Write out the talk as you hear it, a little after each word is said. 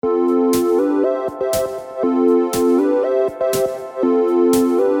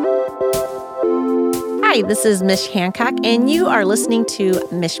Hi, this is Mish Hancock, and you are listening to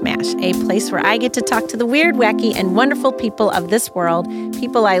Mishmash, a place where I get to talk to the weird, wacky, and wonderful people of this world,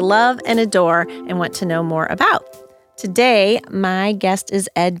 people I love and adore and want to know more about. Today, my guest is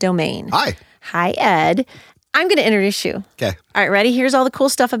Ed Domain. Hi. Hi, Ed. I'm going to introduce you. Okay. All right, ready? Here's all the cool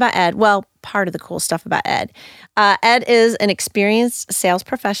stuff about Ed. Well, part of the cool stuff about Ed. Ed is an experienced sales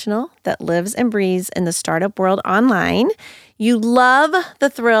professional that lives and breathes in the startup world online. You love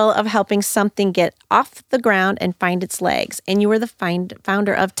the thrill of helping something get off the ground and find its legs. And you are the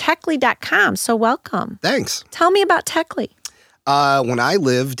founder of Techly.com. So welcome. Thanks. Tell me about Techly. When I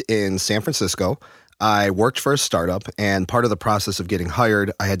lived in San Francisco, I worked for a startup, and part of the process of getting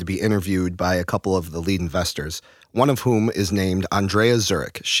hired, I had to be interviewed by a couple of the lead investors, one of whom is named Andrea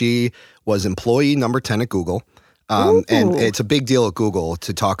Zurich. She was employee number 10 at Google. And it's a big deal at Google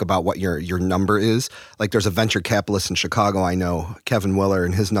to talk about what your number is. Like there's a venture capitalist in Chicago, I know, Kevin Willer,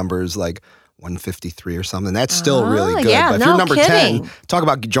 and his number is like 153 or something. That's still really good. Yeah, but if you're number 10, talk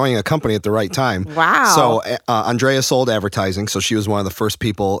about joining a company at the right time. Wow. So Andrea sold advertising. So she was one of the first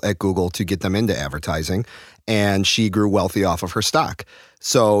people at Google to get them into advertising. And she grew wealthy off of her stock.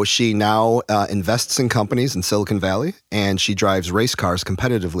 So she now invests in companies in Silicon Valley, and she drives race cars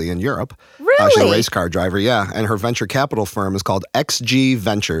competitively in Europe. Really? She's a race car driver, yeah. And her venture capital firm is called XG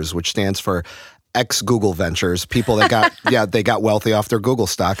Ventures, which stands for ex-Google Ventures, people that got they got wealthy off their Google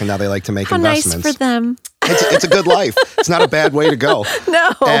stock, and now they like to make investments. Nice for them. It's a good life. It's not a bad way to go.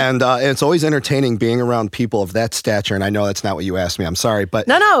 No. And it's always entertaining being around people of that stature. And I know that's not what you asked me. I'm sorry. But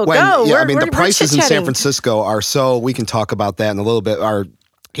go. Yeah, the prices in San chit-chatting. Francisco are so, we can talk about that in a little bit.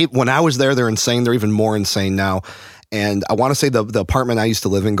 When I was there, they're insane. They're even more insane now. And I want to say the apartment I used to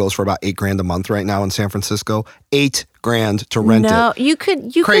live in goes for about $8,000 a month right now in San Francisco. $8,000 to rent it. No, you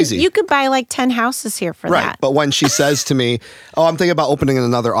could buy like 10 houses here for right. that. But when she says to me, "Oh, I'm thinking about opening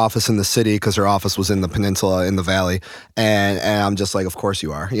another office in the city," because her office was in the peninsula in the valley, and I'm just like, "Of course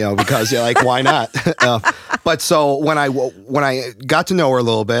you are," because you're like, why not? But so when I got to know her a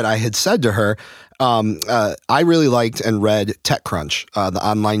little bit, I had said to her, I really liked and read TechCrunch, the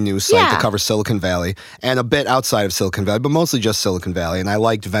online news site that covers Silicon Valley and a bit outside of Silicon Valley, but mostly just Silicon Valley. And I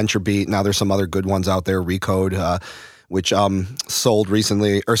liked VentureBeat. Now there's some other good ones out there, Recode, which sold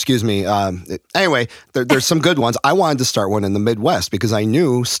recently, anyway, there's some good ones. I wanted to start one in the Midwest because I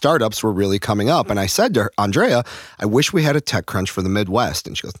knew startups were really coming up. And I said to her, Andrea, I wish we had a TechCrunch for the Midwest.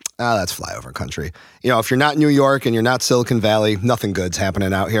 And she goes, that's flyover country. If you're not New York and you're not Silicon Valley, nothing good's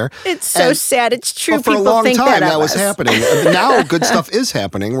happening out here. It's so sad. It's true. But for People a long think time, that of was us. happening. Now good stuff is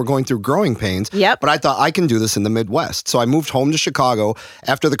happening. We're going through growing pains. Yep. But I thought I can do this in the Midwest. So I moved home to Chicago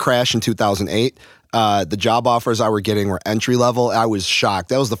after the crash in 2008. The job offers I were getting were entry level. I was shocked.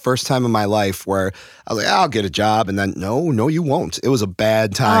 That was the first time in my life where I was like, I'll get a job. And then, no, you won't. It was a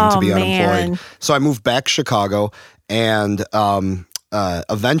bad time to be unemployed. So I moved back to Chicago and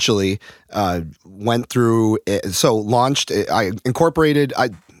eventually went through it. So launched, I incorporated,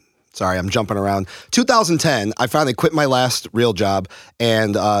 sorry, I'm jumping around. 2010, I finally quit my last real job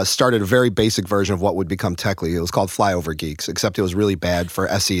and started a very basic version of what would become Techly. It was called Flyover Geeks, except it was really bad for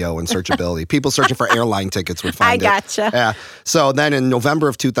SEO and searchability. People searching for airline tickets would find it. I gotcha. Yeah. So then in November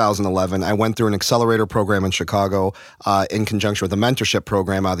of 2011, I went through an accelerator program in Chicago in conjunction with a mentorship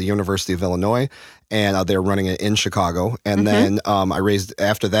program out of the University of Illinois. And they're running it in Chicago. And then I raised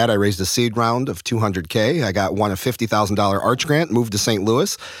a seed round of $200K. I won a $50,000 Arch grant, moved to St.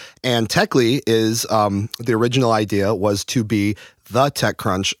 Louis. And Techly is, the original idea was to be the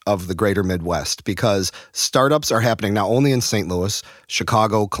TechCrunch of the greater Midwest because startups are happening not only in St. Louis,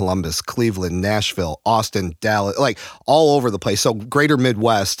 Chicago, Columbus, Cleveland, Nashville, Austin, Dallas, like all over the place. So greater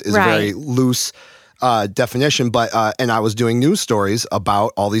Midwest is a very loose definition, but and I was doing news stories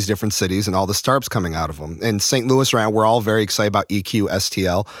about all these different cities and all the startups coming out of them. In St. Louis, we're all very excited about EQ,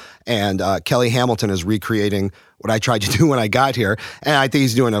 STL, and Kelly Hamilton is recreating what I tried to do when I got here, and I think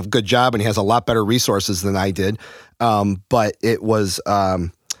he's doing a good job, and he has a lot better resources than I did. But it was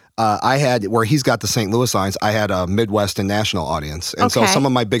I had, where he's got the St. Louis lines, I had a Midwest and national audience. And so some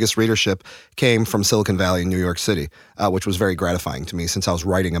of my biggest readership came from Silicon Valley and New York City, which was very gratifying to me since I was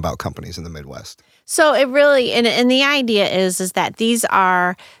writing about companies in the Midwest. So it really, and the idea is that these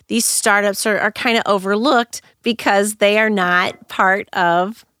startups are kind of overlooked because they are not part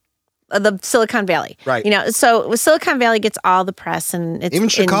of the Silicon Valley. Right. So Silicon Valley gets all the press, and even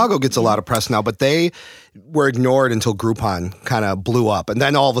Chicago gets a lot of press now, but they were ignored until Groupon kind of blew up. And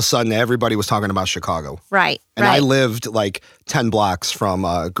then all of a sudden, everybody was talking about Chicago. Right. And I lived like 10 blocks from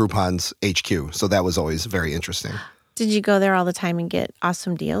Groupon's HQ. So that was always very interesting. Did you go there all the time and get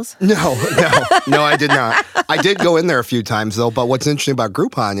awesome deals? No, I did not. I did go in there a few times though. But what's interesting about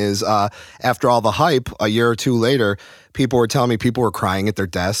Groupon is after all the hype, a year or two later, people were telling me people were crying at their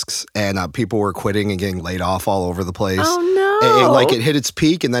desks and people were quitting and getting laid off all over the place. Oh, no. It hit its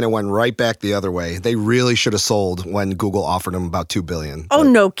peak and then it went right back the other way. They really should have sold when Google offered them about $2 billion. Oh,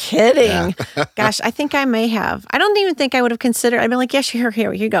 no kidding. Yeah. Gosh, I think I may have. I don't even think I would have considered. I'd be like, yes, here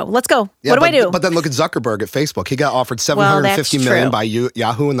you go. Let's go. Yeah, what do I do? But then look at Zuckerberg at Facebook. He got offered $750 million by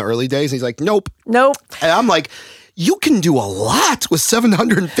Yahoo in the early days. And he's like, nope. And I'm like, you can do a lot with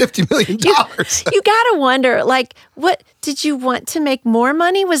 $750 million. You got to wonder, like, what did you want to make more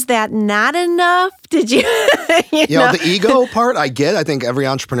money? Was that not enough? Did you? you know, the ego part, I get. I think every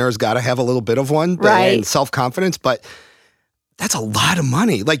entrepreneur's got to have a little bit of one, right? And self-confidence, but that's a lot of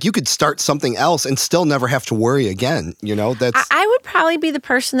money. Like you could start something else and still never have to worry again. You know, I would probably be the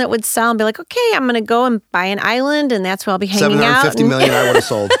person that would sell and be like, okay, I'm going to go and buy an island and that's where I'll be hanging out. $750 million I would have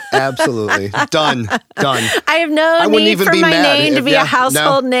sold. Absolutely. Done. I have no need for my name to be a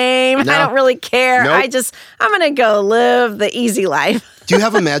household name. No. I don't really care. Nope. I'm going to go live the easy life. Do you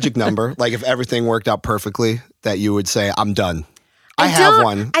have a magic number? Like if everything worked out perfectly that you would say, I'm done? I have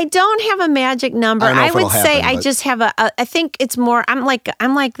one. I don't have a magic number. I would say I just have I think it's more, I'm like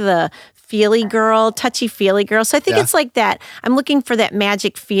the feely girl, touchy-feely girl. So I think it's like that. I'm looking for that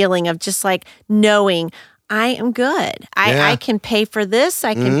magic feeling of just like knowing I am good. I can pay for this.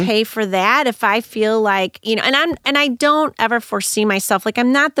 I can pay for that if I feel like, you know, and I don't ever foresee myself. Like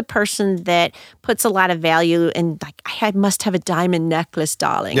I'm not the person that puts a lot of value in like, I must have a diamond necklace,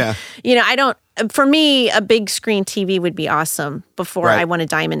 darling. Yeah. You know, I don't. For me, a big screen TV would be awesome before I want a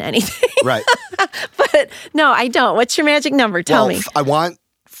diamond anything. Right. But no, I don't. What's your magic number? Tell me. I want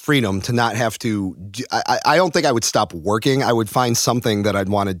freedom to not have to. I don't think I would stop working. I would find something that I'd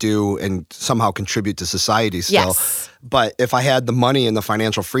want to do and somehow contribute to society still. Yes. But if I had the money and the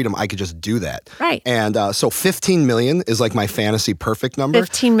financial freedom, I could just do that. Right. And so 15 million is like my fantasy perfect number.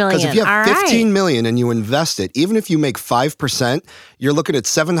 15 million. Because if you have 15 million and you invest it, even if you make 5%, you're looking at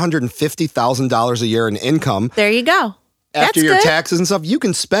 $750,000 a year in income. There you go. After your taxes and stuff, you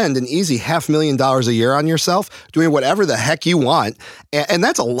can spend an easy $500,000 a year on yourself doing whatever the heck you want. And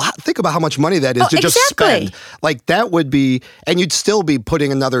that's a lot. Think about how much money that is to just spend. Like that would be, and you'd still be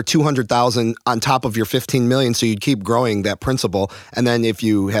putting another $200,000 on top of your 15 million. So you'd keep growing that principal. And then if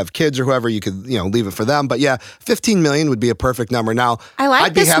you have kids or whoever, you could, leave it for them. But yeah, 15 million would be a perfect number. Now,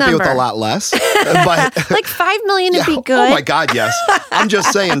 I'd be happy with a lot less. But like 5 million would be good. Oh my God, yes. I'm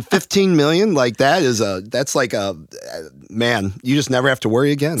just saying 15 million, like that's like a, man, you just never have to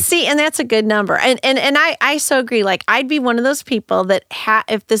worry again. See, and that's a good number. And I so agree. Like, I'd be one of those people that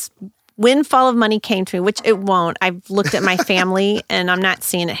if this windfall of money came to me, which it won't. I've looked at my family and I'm not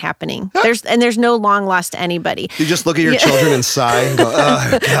seeing it happening. There's no long loss to anybody. You just look at your children and sigh and go,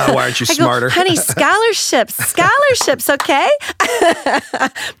 oh, God, why aren't you smarter? Honey, scholarships, okay?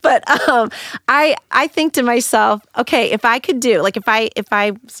 But I think to myself, okay, if I could do, like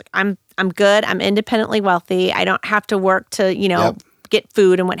I'm good, I'm independently wealthy, I don't have to work to, get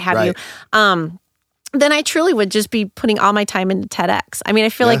food and what have you. Then I truly would just be putting all my time into TEDx. I mean, I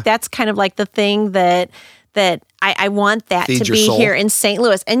feel like that's kind of like the thing that I want that Feed to be soul. here in St.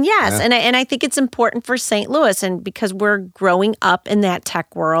 Louis. And yes, and I think it's important for St. Louis, and because we're growing up in that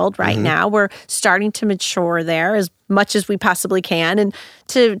tech world right now, we're starting to mature there as much as we possibly can, and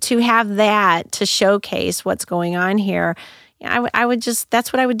to have that to showcase what's going on here, I would just,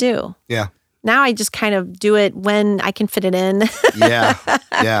 that's what I would do. Yeah. Now I just kind of do it when I can fit it in. Yeah.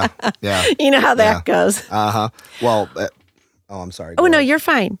 You know how that goes. Uh-huh. Well, I'm sorry. Oh, no, you're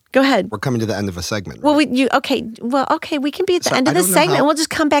fine. Go ahead. We're coming to the end of a segment. Right? Well, okay, we can be at the end of this segment and we'll just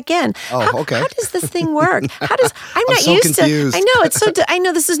come back in. Oh, okay. How does this thing work? I'm not so used confused. to. I know, it's so I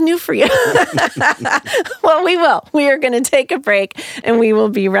know this is new for you. Well, we will. We are going to take a break and we will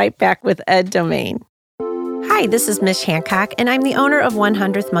be right back with Ed Domain. Hi, this is Mish Hancock, and I'm the owner of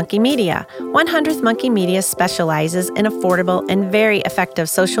 100th Monkey Media. 100th Monkey Media specializes in affordable and very effective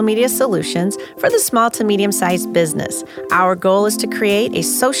social media solutions for the small to medium-sized business. Our goal is to create a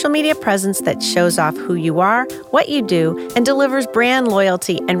social media presence that shows off who you are, what you do, and delivers brand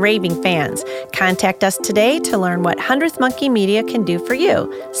loyalty and raving fans. Contact us today to learn what 100th Monkey Media can do for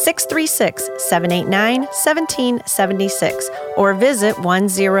you. 636-789-1776 or visit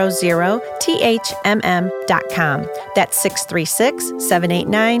 100thmm.com. That's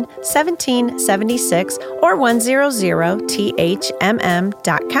 636-789-1776 or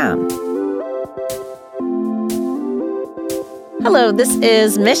 100thmm.com. Hello, this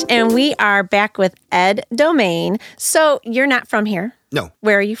is Mish, and we are back with Ed Domain. So you're not from here? No.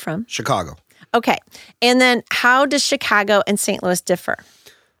 Where are you from? Chicago. Okay. And then how does Chicago and St. Louis differ?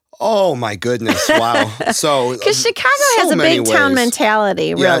 Oh my goodness! Wow. So Because Chicago has a big town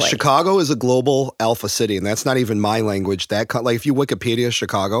mentality, really. Yeah, Chicago is a global alpha city, and that's not even my language. Like if you Wikipedia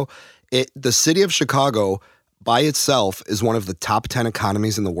Chicago, the city of Chicago by itself is one of the top 10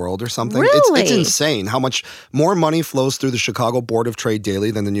 economies in the world or something. Really? It's insane how much more money flows through the Chicago Board of Trade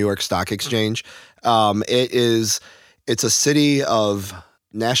daily than the New York Stock Exchange. It's a city of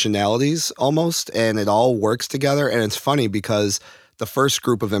nationalities almost, and it all works together. And it's funny because the first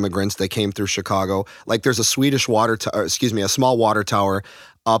group of immigrants, they came through Chicago. Like there's a a small water tower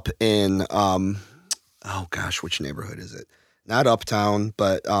up in, which neighborhood is it? Not Uptown,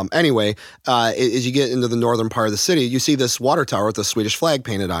 but anyway, as you get into the northern part of the city, you see this water tower with a Swedish flag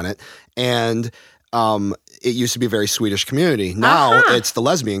painted on it. And it used to be a very Swedish community. Now it's the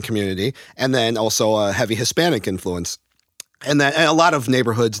lesbian community, and then also a heavy Hispanic influence. And a lot of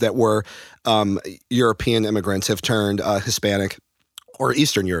neighborhoods that were European immigrants have turned Hispanic or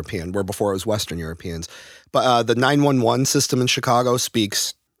Eastern European, where before it was Western Europeans. But the 911 system in Chicago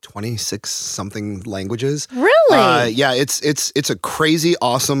speaks 26 something languages. Really? Yeah, it's a crazy,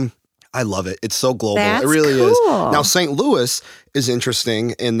 awesome. I love it. It's so global. That's it really cool. is. Now, St. Louis is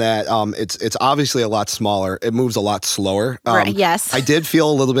interesting in that it's obviously a lot smaller. It moves a lot slower. Right, yes. I did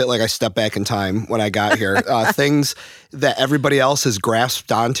feel a little bit like I stepped back in time when I got here. Things that everybody else has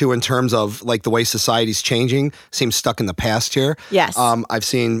grasped onto in terms of like the way society's changing seem stuck in the past here. Yes. I'm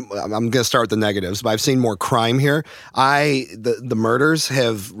going to start with the negatives, but I've seen more crime here. The murders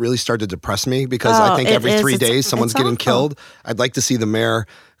have really started to depress me because I think every 3 days someone's getting killed. I'd like to see the mayor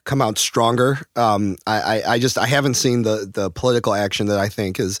come out stronger. I haven't seen the political action that I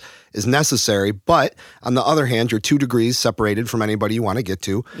think is necessary. But on the other hand, you're 2 degrees separated from anybody you want to get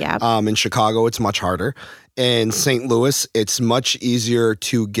to. Yep. In Chicago, it's much harder. In St. Louis, it's much easier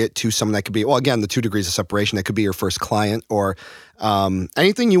to get to someone that could be, well, again, the 2 degrees of separation, that could be your first client or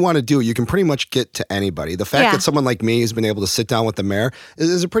anything you want to do, you can pretty much get to anybody. The fact that someone like me has been able to sit down with the mayor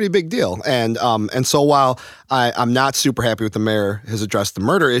is a pretty big deal. And so while I'm not super happy with the mayor has addressed the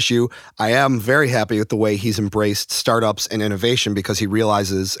murder issue, I am very happy with the way he's embraced startups and innovation because he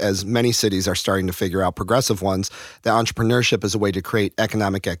realizes, as many cities are starting to figure out, progressive ones, that entrepreneurship is a way to create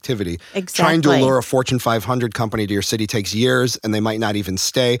economic activity. Exactly. Trying to lure a Fortune 500 company to your city takes years, and they might not even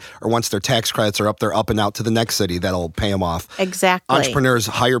stay, or once their tax credits are up, they're up and out to the next city that'll pay them off. Exactly. Entrepreneurs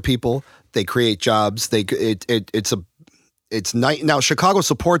hire people, they create jobs. Now Chicago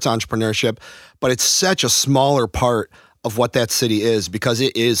supports entrepreneurship, but it's such a smaller part of what that city is because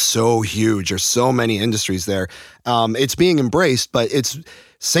it is so huge. There's so many industries there. It's being embraced, but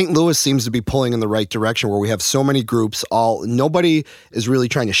St. Louis seems to be pulling in the right direction where we have so many groups. Nobody is really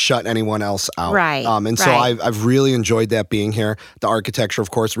trying to shut anyone else out. Right. So I've really enjoyed that being here. The architecture, of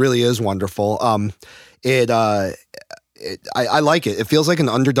course, really is wonderful. I like it. It feels like an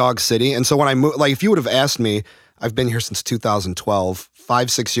underdog city. And so when I moved, like if you would have asked me, I've been here since 2012,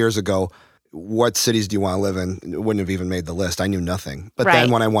 5-6 years ago, what cities do you want to live in? It wouldn't have even made the list. I knew nothing. But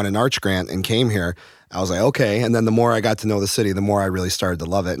then when I won an Arch grant and came here, I was like, okay. And then the more I got to know the city, the more I really started to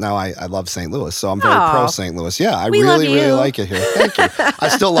love it. Now I love St. Louis. So I'm very pro St. Louis. Yeah, I really like it here. Thank you. I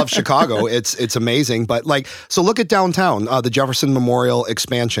still love Chicago. It's amazing. But so look at downtown, the Jefferson Memorial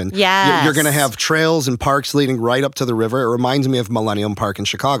expansion. Yes. You're going to have trails and parks leading right up to the river. It reminds me of Millennium Park in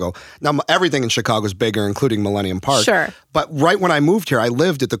Chicago. Now, everything in Chicago is bigger, including Millennium Park. Sure. But right when I moved here, I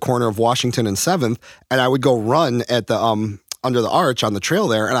lived at the corner of Washington and 7th, and I would go run at the under the arch on the trail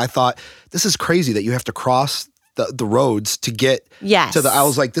there, and I thought, this is crazy that you have to cross the roads to get to I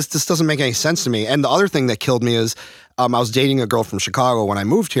was like, this doesn't make any sense to me. And the other thing that killed me is I was dating a girl from Chicago when I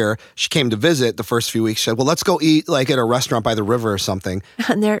moved here. She came to visit the first few weeks. She said, well, let's go eat like at a restaurant by the river or something.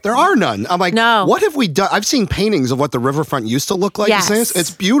 And there are none. I'm like, no. What have we done? I've seen paintings of what the riverfront used to look like. Yes.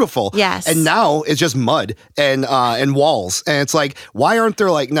 It's beautiful. Yes. And now it's just mud and walls. And it's like, why aren't there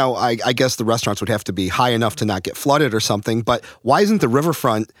now I guess the restaurants would have to be high enough to not get flooded or something, but why isn't the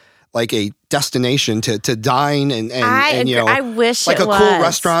riverfront like a destination to dine and I wish like it was. A cool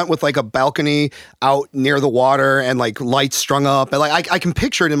restaurant with like a balcony out near the water and like lights strung up, and like I can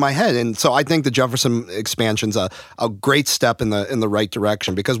picture it in my head. And so I think the Jefferson expansion's a great step in the right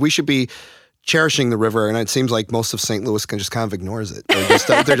direction because we should be cherishing the river, and it seems like most of St. Louis just kind of ignores it. They're just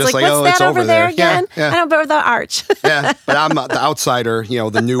like, oh, it's over there again. Yeah. I don't remember the arch. Yeah, but I'm the outsider,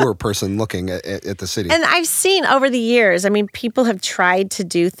 the newer person looking at the city. And I've seen over the years, I mean, people have tried to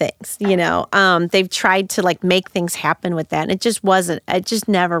do things, they've tried to like make things happen with that. And it just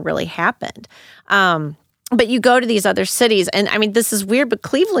never really happened. But you go to these other cities, and I mean, this is weird, but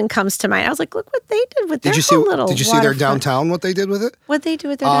Cleveland comes to mind. I was like, look what they did with their little Did you see their downtown, what they did with it? What they do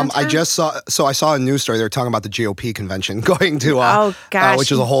with their downtown? I saw a news story. They were talking about the GOP convention going to,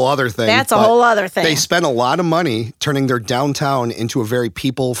 which is a whole other thing. That's a whole other thing. They spent a lot of money turning their downtown into a very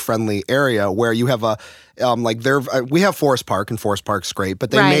people-friendly area where you have we have Forest Park, and Forest Park's great,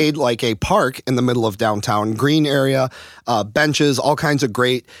 but they made like a park in the middle of downtown, green area, benches, all kinds of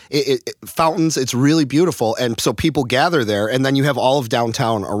great fountains. It's really beautiful, and so people gather there, and then you have all of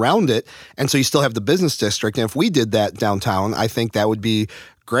downtown around it, and so you still have the business district. And if we did that downtown, I think that would be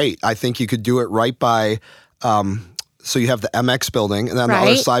great. I think you could do it right by. So you have the MX building, and then on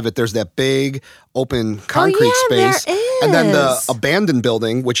the other side of it, there's that big open concrete space, there is. and then the abandoned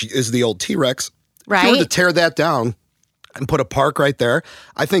building, which is the old T-Rex. If you were to tear that down and put a park right there,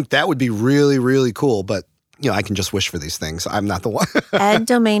 I think that would be really, really cool. But, I can just wish for these things. I'm not the one. Ed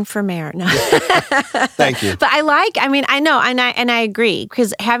Domain for mayor. No. Thank you. But I know, and I agree,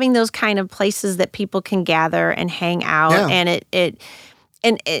 because having those kind of places that people can gather and hang out, and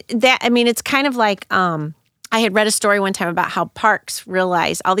it's kind of like, I had read a story one time about how parks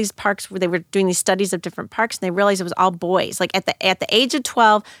realized, all these parks where they were doing these studies of different parks, and they realized it was all boys. Like at the age of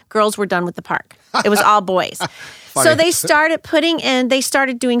 12, girls were done with the park. It was all boys. So they started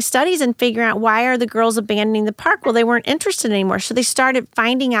doing studies and figuring out, why are the girls abandoning the park? Well, they weren't interested anymore. So they started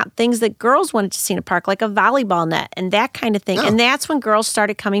finding out things that girls wanted to see in a park, like a volleyball net and that kind of thing. And that's when girls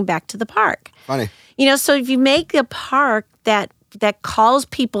started coming back to the park. Funny. So if you make a park that calls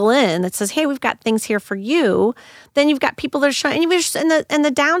people in, that says, hey, we've got things here for you, then you've got people that are showing, and in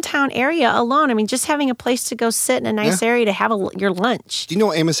the downtown area alone, I mean, just having a place to go sit in a nice area to have your lunch. Do you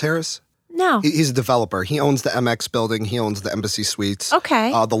know Amos Harris? No. He's a developer. He owns the MX building. He owns the Embassy Suites.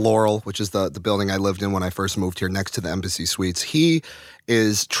 Okay. The Laurel, which is the building I lived in when I first moved here, next to the Embassy Suites. He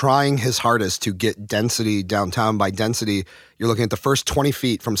is trying his hardest to get density downtown. By density, you're looking at the first 20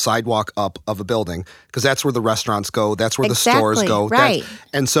 feet from sidewalk up of a building, because that's where the restaurants go. That's where the stores go. Right.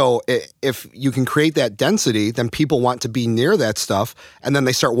 And so if you can create that density, then people want to be near that stuff, and then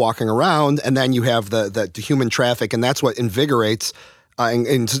they start walking around, and then you have the human traffic, and that's what invigorates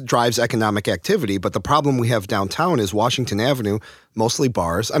and drives economic activity. But the problem we have downtown is Washington Avenue, mostly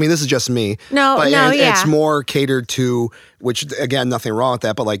bars. I mean, this is just me. It's more catered to, which, again, nothing wrong with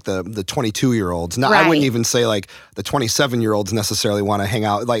that, but like the 22-year-olds. Now, I wouldn't even say like the 27-year-olds necessarily want to hang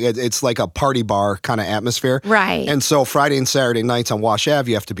out. Like it's like a party bar kind of atmosphere. Right. And so Friday and Saturday nights on Wash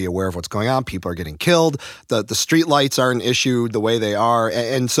Ave, you have to be aware of what's going on. People are getting killed. The street lights aren't issued the way they are.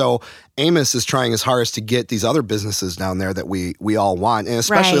 And so Amos is trying his hardest to get these other businesses down there that we all want, and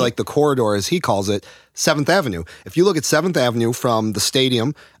especially like the corridor, as he calls it, 7th Avenue. If you look at 7th Avenue from the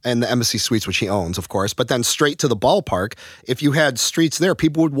stadium and the Embassy Suites, which he owns, of course, but then straight to the ballpark, if you had streets there,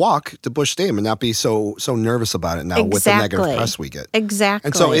 people would walk to Busch Stadium and not be so nervous about it now with the negative press we get. Exactly.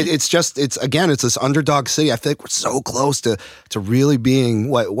 And so it's this underdog city. I feel like we're so close to really being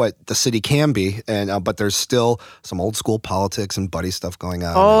what the city can be, and but there's still some old school politics and buddy stuff going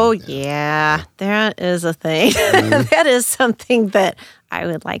on. Oh, yeah. That is a thing. Mm-hmm. That is something that I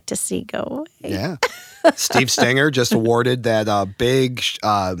would like to see go away. Yeah. Steve Stenger just awarded that big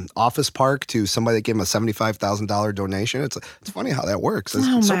office park to somebody that gave him a $75,000 donation. It's funny how that works. It's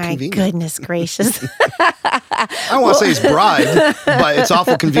so convenient. Goodness gracious. I don't want to say he's bribed, but it's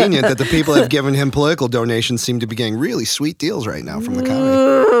awful convenient that the people that have given him political donations seem to be getting really sweet deals right now from the county.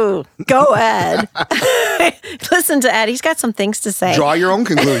 Ooh, go Ed. Listen to Ed. He's got some things to say. Draw your own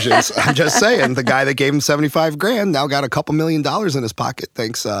conclusions. I'm just saying, the guy that gave him $75,000 now got a couple $1 million in his pocket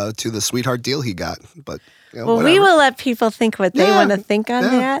thanks to the sweetheart deal he got. But we will let people think what they want to think on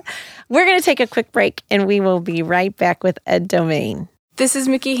that. We're going to take a quick break, and we will be right back with Ed Domain. This is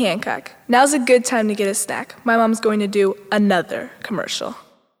Mickey Hancock. Now's a good time to get a snack. My mom's going to do another commercial.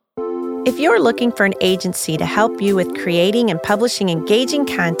 If you're looking for an agency to help you with creating and publishing engaging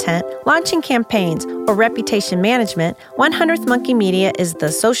content, launching campaigns, or reputation management, 100th Monkey Media is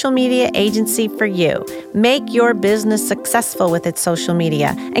the social media agency for you. Make your business successful with its social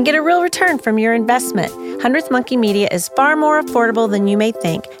media and get a real return from your investment. 100th Monkey Media is far more affordable than you may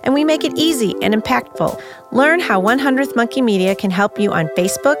think, and we make it easy and impactful. Learn how 100th Monkey Media can help you on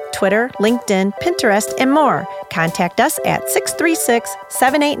Facebook, Twitter, LinkedIn, Pinterest, and more. Contact us at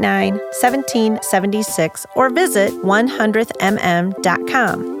 636-789-1776 or visit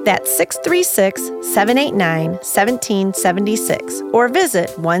 100thmm.com. That's 636-789-1776 or visit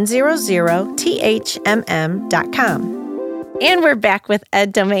 100thmm.com. And we're back with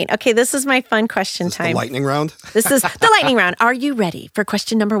Ed Domain. Okay, this is my fun question time. The lightning round? This is the lightning round. Are you ready for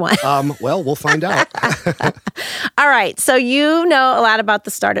question number 1? Well, we'll find out. All right. So you know a lot about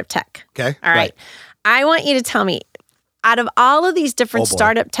the startup tech. Okay. All right. I want you to tell me, out of all of these different boy.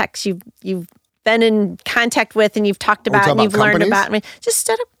 startup techs you've been in contact with and you've talked about and talking you've about learned companies? about, I mean, just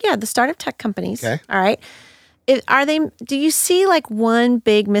the startup tech companies. Okay. All right. Do you see like one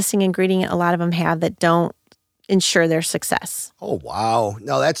big missing ingredient a lot of them have that don't ensure their success? Oh, wow.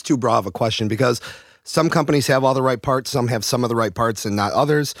 No, that's too broad of a question because some companies have all the right parts, some have some of the right parts and not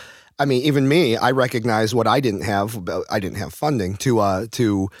others. I mean, even me, I recognize what I didn't have. I didn't have funding to I would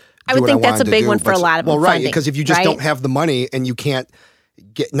do what think that's wanted a to big do. one for a lot of them. Well, right, funding, because if you just right? don't have the money and you can't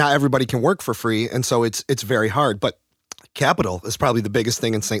get, not everybody can work for free, and so it's very hard. But capital is probably the biggest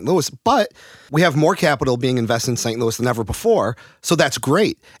thing in St. Louis, but we have more capital being invested in St. Louis than ever before, so that's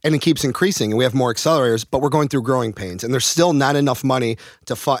great, and it keeps increasing, and we have more accelerators, but we're going through growing pains, and there's still not enough money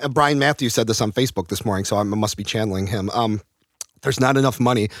to fund. Brian Matthews said this on Facebook this morning, so I must be channeling him. There's not enough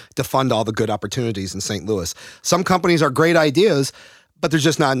money to fund all the good opportunities in St. Louis. Some companies are great ideas, but there's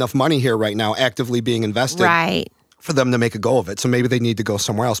just not enough money here right now actively being invested Right. for them to make a go of it. So maybe they need to go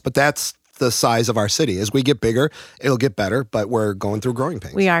somewhere else. But that's the size of our city. As we get bigger, it'll get better, but we're going through growing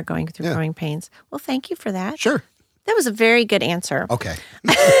pains. We are going through Yeah. growing pains. Well, thank you for that. Sure. That was a very good answer. Okay.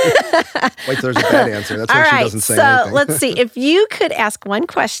 Wait till there's a bad answer. That's when All she right. doesn't say So anything. let's see. If you could ask one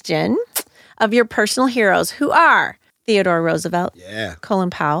question of your personal heroes, who are Theodore Roosevelt, Yeah. Colin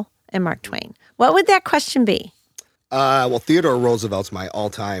Powell, and Mark Twain, what would that question be? Well, Theodore Roosevelt's my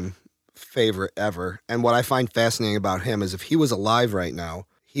all-time favorite ever. And what I find fascinating about him is if he was alive right now,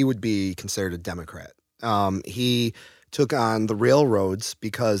 he would be considered a Democrat. He took on the railroads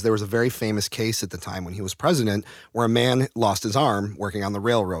because there was a very famous case at the time when he was president where a man lost his arm working on the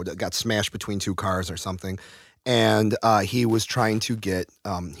railroad. It got smashed between two cars or something. And he was trying to get,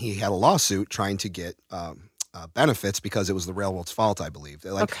 he had a lawsuit trying to get benefits because it was the railroad's fault, I believe.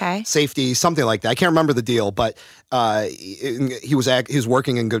 Like Okay. safety, something like that. I can't remember the deal, but he was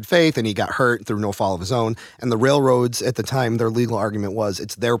working in good faith and he got hurt through no fault of his own. And the railroads at the time, their legal argument was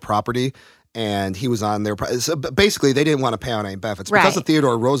it's their property. And he was on their. So basically, they didn't want to pay out any benefits because of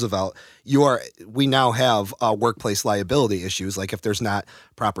Theodore Roosevelt. We now have workplace liability issues, like if there's not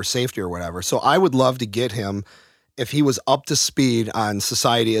proper safety or whatever. So I would love to get him, if he was up to speed on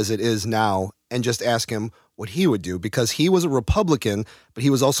society as it is now, and just ask him what he would do, because he was a Republican, but he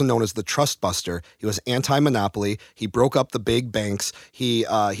was also known as the trust buster. He was anti-monopoly. He broke up the big banks. He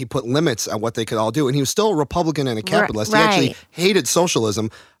put limits on what they could all do, and he was still a Republican and a capitalist. He actually hated socialism,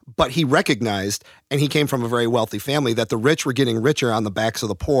 but he recognized, and he came from a very wealthy family, that the rich were getting richer on the backs of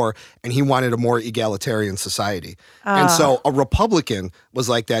the poor, and he wanted a more egalitarian society. And so a Republican was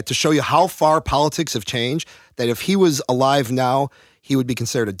like that, to show you how far politics have changed, that if he was alive now, he would be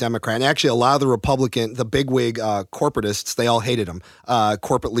considered a Democrat. And actually, a lot of the bigwig corporatists, they all hated him.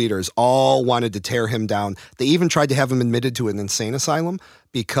 Corporate leaders all wanted to tear him down. They even tried to have him admitted to an insane asylum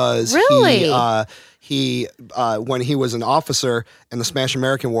because he when he was an officer in the Spanish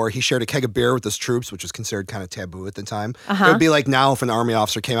American War, he shared a keg of beer with his troops, which was considered kind of taboo at the time. It would be like now if an army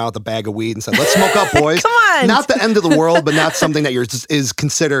officer came out with a bag of weed and said, "Let's smoke up, boys." Come on. Not the end of the world, but not something that is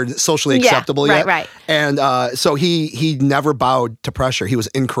considered socially acceptable yet. Right. And so he never bowed to pressure. He was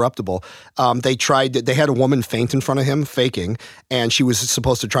incorruptible. They had a woman faint in front of him, faking, and she was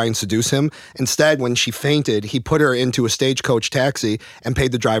supposed to try and seduce him. Instead, when she fainted, he put her into a stagecoach taxi and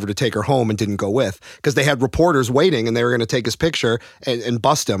paid the driver to take her home and didn't go with, because they had reporters waiting and they were going to take his picture and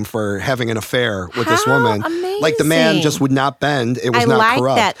bust him for having an affair with this woman. Amazing. Like, the man just would not bend. It was I not like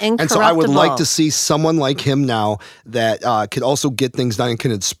corrupt. that, and so I would like incorruptible. to see someone like him now that could also get things done and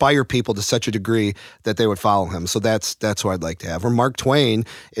can inspire people to such a degree that they would follow him. So that's what I'd like to have. Or Mark Twain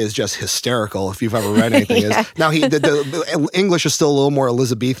is just hysterical, if you've ever read anything. Now, the English is still a little more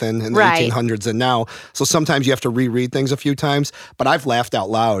Elizabethan in the 1800s than now. So sometimes you have to reread things a few times. But I've laughed out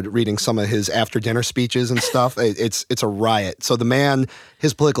loud reading some of his after dinner speeches and stuff. It's a riot. So the man,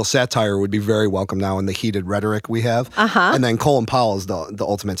 his political satire would be very welcome now in the heated rhetoric we have. And then Colin Powell is the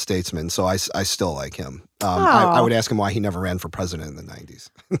ultimate statesman. So I still like him. I would ask him why he never ran for president in the 90s.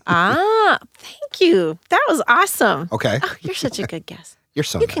 Thank you. That was awesome. Okay. Oh, you're such a good guest. You're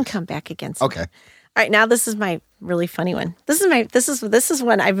so You nice. can come back again sometime. Okay. All right, now this is my really funny one. This is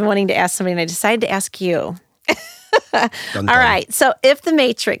one I've been wanting to ask somebody, and I decided to ask you. Dun, All dun. right, so if the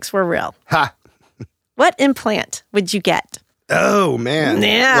Matrix were real, Ha! what implant would you get? Oh, man.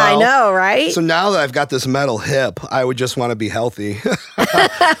 Yeah, Well, I know, right? So now that I've got this metal hip, I would just want to be healthy.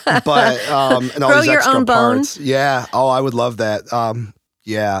 But and all Grow these your extra own bone? parts. Yeah. Oh, I would love that.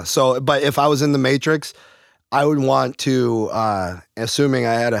 Yeah. So, but if I was in the Matrix, I would want to, assuming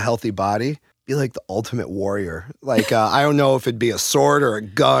I had a healthy body, be like the ultimate warrior. Like, I don't know if it'd be a sword or a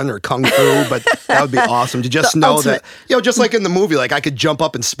gun or kung fu, but that would be awesome to just know that, just like in the movie, like I could jump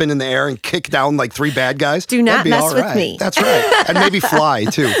up and spin in the air and kick down like 3 bad guys. Do not mess with me. That's right. And maybe fly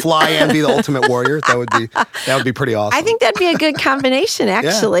too. Fly and be the ultimate warrior. That would be pretty awesome. I think that'd be a good combination,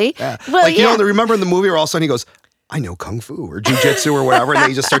 actually. Yeah. Well, like, remember in the movie where all of a sudden he goes, I know kung fu or jujitsu or whatever, and then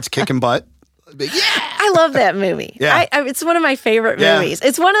he just starts kicking butt. Yeah. I love that movie. Yeah. It's one of my favorite movies.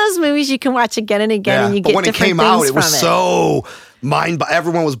 It's one of those movies you can watch again and again, and you get different things from it. But when it came out, it was so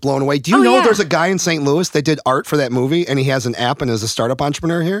everyone was blown away. Do you know there's a guy in St. Louis that did art for that movie, and he has an app and is a startup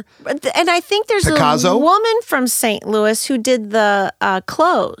entrepreneur here? And I think there's Picasso? a woman from St. Louis who did the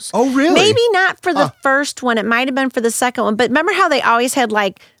clothes. Oh, really? Maybe not for the first one. It might have been for the second one. But remember how they always had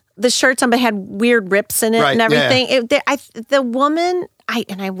like the shirts on, but had weird rips in it and everything? Yeah. The woman...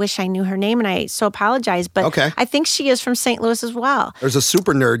 I wish I knew her name, and I so apologize, but I think she is from St. Louis as well. There's a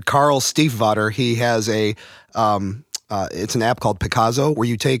super nerd, Carl Stiefvater. He has it's an app called Picasso where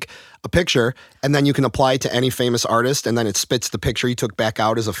you take a picture and then you can apply it to any famous artist, and then it spits the picture you took back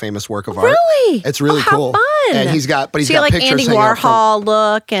out as a famous work of art. Really? It's really cool. How fun. And he's got like pictures Andy Warhol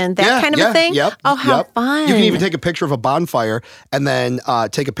look and that kind of a thing? Yep. Oh, how fun. You can even take a picture of a bonfire and then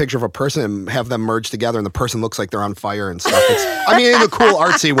take a picture of a person and have them merge together, and the person looks like they're on fire and stuff. In a cool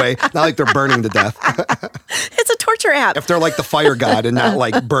artsy way, not like they're burning to death. It's a torture app. If they're like the fire god and not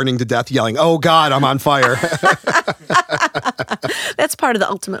like burning to death, yelling, "Oh God, I'm on fire." That's part of the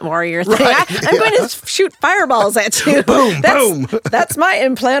Ultimate Warrior thing. Right. I'm going to shoot fireballs at you. Boom, boom. That's my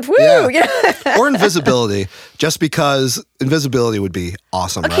implant. Woo! Yeah. Or invisibility, just because invisibility would be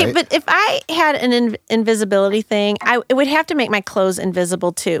awesome, okay, right? but if I had an invisibility thing, it would have to make my clothes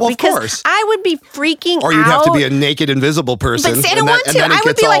invisible too. Well, because of course. I would be freaking out. Or you'd have to be a naked invisible person. But see, I don't want to. I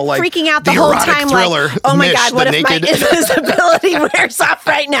would be like freaking out the whole time. Thriller, like, oh my Niche, God, what if my invisibility wears off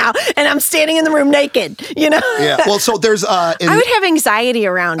right now and I'm standing in the room naked, Yeah. Well, so there's... I would have anxiety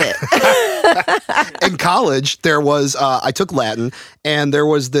around it. In college, there was... I took Latin, and there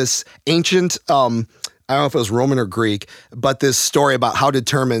was this ancient... I don't know if it was Roman or Greek, but this story about how to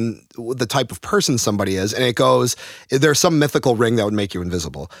determine the type of person somebody is. And it goes, there's some mythical ring that would make you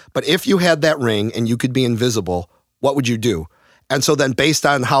invisible. But if you had that ring and you could be invisible, what would you do? And so then based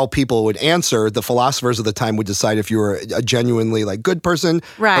on how people would answer, the philosophers of the time would decide if you were a genuinely like good person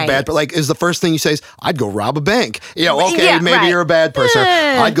or bad. But like, is the first thing you say is, I'd go rob a bank. Maybe you're a bad person.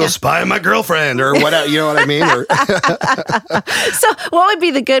 I'd go spy on my girlfriend or whatever. You know what I mean? So what would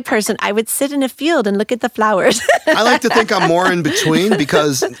be the good person? I would sit in a field and look at the flowers. I like to think I'm more in between,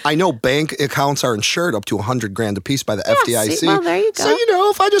 because I know bank accounts are insured up to $100,000 a piece by the FDIC. See, well, there you go. So,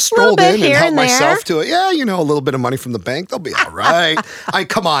 if I just strolled in and helped myself to it, a little bit of money from the bank, they'll be all right.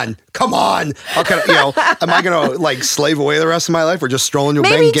 Come on. How can am I going to like slave away the rest of my life, or just stroll into a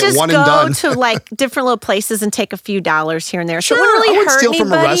bank and get one and done? Maybe just go to like different little places and take a few dollars here and there. Sure, so it wouldn't really I wouldn't steal anybody,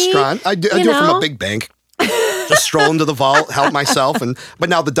 from a restaurant. I do it from a big bank. Just stroll into the vault, help myself, but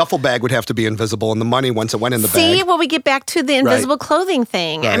now the duffel bag would have to be invisible, and the money once it went in the bag. See, well, we get back to the invisible clothing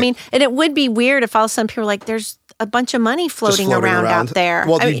thing. Right. I mean, and it would be weird if all of a sudden people were like, "There's a bunch of money floating around out there."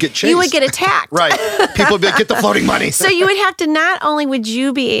 Well, you'd get chased. You would get attacked. Right. People would be like, get the floating money. So you would have to, not only would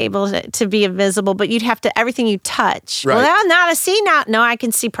you be able to be invisible, but you'd have to, everything you touch. Right. Well, no, I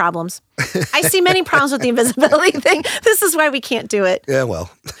can see problems. I see many problems with the invisibility thing. This is why we can't do it. Yeah, well.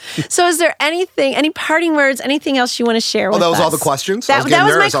 So is there any parting words, anything else you want to share with us? That was all the questions? That was my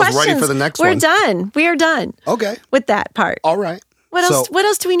questions. I was ready for the next one. We're done. We are done. Okay. With that part. All right. What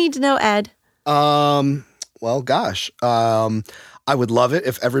else do we need to know, Ed? Well, gosh. I would love it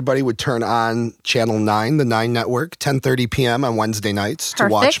if everybody would turn on Channel 9, the 9 Network, 10:30 p.m. on Wednesday nights to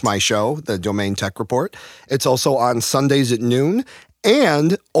watch my show, The Domain Tech Report. It's also on Sundays at noon,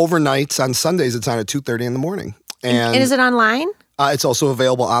 and overnights on Sundays it's on at 2:30 in the morning. And is it online? It's also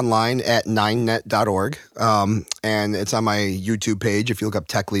available online at 9net.org, and it's on my YouTube page if you look up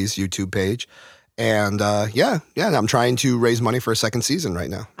TechLee's YouTube page. And I'm trying to raise money for a second season right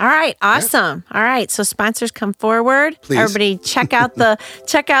now. All right, awesome. Yeah. All right, so sponsors come forward. Please. Everybody check out the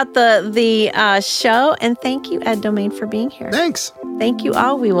show, and thank you, Ed Domain, for being here. Thanks. Thank you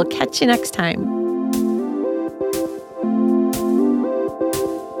all. We will catch you next time.